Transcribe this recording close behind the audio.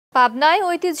পাবনায়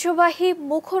ঐতিহ্যবাহী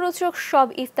মুখরোচক সব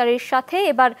ইফতারের সাথে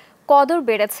এবার কদর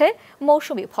বেড়েছে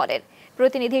মৌসুমী ফলের।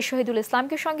 প্রতিনিধি শহীদুল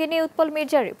ইসলামকে সঙ্গে নিয়ে উৎপল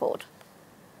মির্জার রিপোর্ট।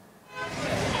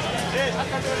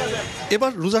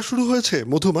 এবার রোজা শুরু হয়েছে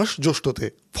মধুমাস জ্যৈষ্ঠতে,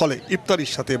 ফলে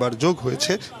ইফতারির সাথে এবার যোগ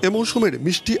হয়েছে এ মৌসুমের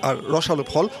মিষ্টি আর রসালো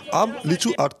ফল আম, লিচু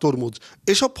আর তরমুজ।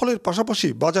 এসব ফলের পাশাপাশি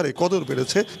বাজারে কদর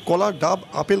বেড়েছে কলা, ডাব,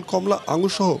 আপেল, কমলা,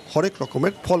 আঙুর সহ হরেক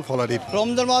রকমের ফল ফলারির।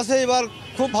 রমজান মাসে এবার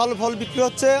খুব ভালো ফল বিক্রি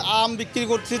হচ্ছে। আম বিক্রি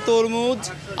করছি, তরমুজ,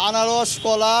 আনারস,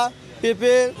 কলা,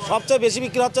 পেঁপে। সবচেয়ে বেশি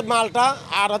বিক্রি হচ্ছে মালটা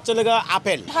আর হচ্ছে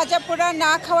আপেল। ভাজা পোড়া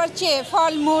না খাওয়ার চেয়ে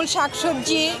ফলমূল,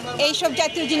 শাকসবজি এইসব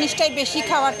জাতীয় জিনিসটাই বেশি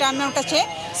খাওয়াটা আমার কাছে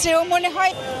শ্রেয় মনে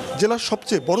হয়। জেলার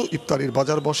সবচেয়ে বড় ইফতারির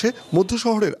বাজার বসে মধ্য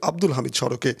শহরের আব্দুল হামিদ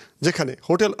সড়কে, যেখানে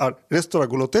হোটেল আর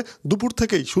রেস্তোরাঁগুলোতে দুপুর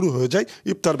থেকেই শুরু হয়ে যায়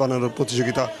ইফতার বানানোর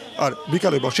প্রতিযোগিতা। আর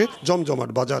বিকালে বসে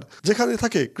জমজমাট বাজার, যেখানে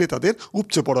থাকে ক্রেতাদের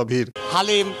উপচে পড়া ভিড়।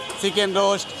 হালিম, চিকেন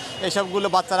রোস্ট এসবগুলো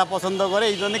বাচ্চারা পছন্দ করে,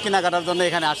 এই জন্য কেনাকাটার জন্য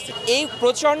এখানে আসছে। এই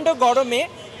প্রচণ্ড গরমে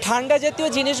ঠান্ডা জাতীয়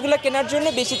জিনিসগুলো কেনার জন্য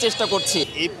বেশি চেষ্টা করছি।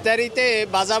 ইফতারিতে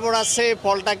বাজার বাড়াচ্ছে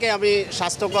ফলটাকে আমি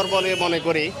স্বাস্থ্যকর বলে মনে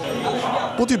করি।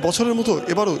 প্রতি বছরের মতো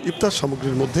এবারও ইফতার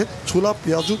সামগ্রীর মধ্যে ছোলা,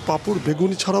 পেঁয়াজু, পাঁপড়,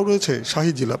 বেগুনি ছাড়াও রয়েছে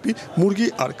শাহী জিলাপি, মুরগি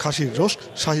আর খাসির রোস্ট,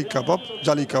 শাহী কাবাব,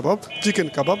 জালি কাবাব, চিকেন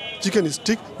কাবাব, চিকেন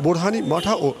স্টিক, বোরহানি,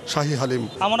 মাঠা ও শাহী হালিম।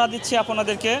 আমরা দিচ্ছি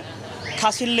আপনাদেরকে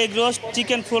খাসির লেগ রোস্ট,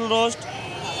 চিকেন ফুল রোস্ট,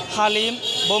 হালিম,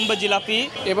 বোম্বে জিলাপি।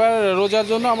 এবার রোজার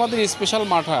জন্য আমাদের স্পেশাল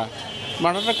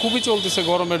মাঠাটা খুবই চলতেছে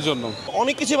গরমের জন্য।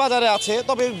 অনেক কিছু বাজারে আছে,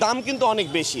 তবে দাম কিন্তু অনেক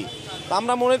বেশি।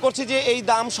 আমরা মনে করছি যে এই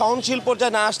দাম সহনশীল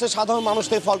পর্যায়ে না আসলে সাধারণ মানুষ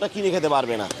এই ফলটা কিনে খেতে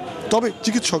পারবে না। তবে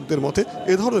চিকিৎসকদের মতে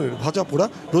এ ধরনের ভাজা পোড়া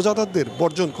রোজাদারদের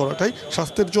বর্জন করাটাই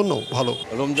স্বাস্থ্যের জন্য ভালো।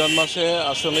 রমজান মাসে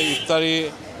আসলে ইফতারি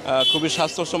খুবই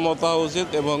স্বাস্থ্যসম্মত হওয়া উচিত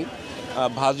এবং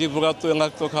ভাজি পোড়া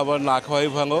তৈলাক্ত খাবার না খাওয়াই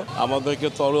ভালো। আমাদেরকে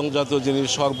তরল জাতীয় জিনিস,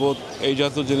 শরবত, এই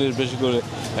জাতীয় জিনিস বেশি করে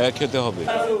খেতে হবে।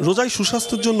 রোজায়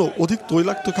সুস্বাস্থ্যের জন্য অধিক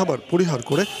তৈলাক্ত খাবার পরিহার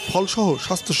করে ফলসহ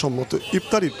স্বাস্থ্যসম্মত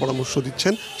ইফতারির পরামর্শ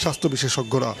দিচ্ছেন স্বাস্থ্য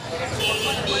বিশেষজ্ঞরা।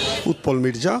 উৎপল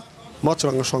মির্জা,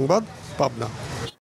 মাছরাঙ্গা সংবাদ, পাবনা।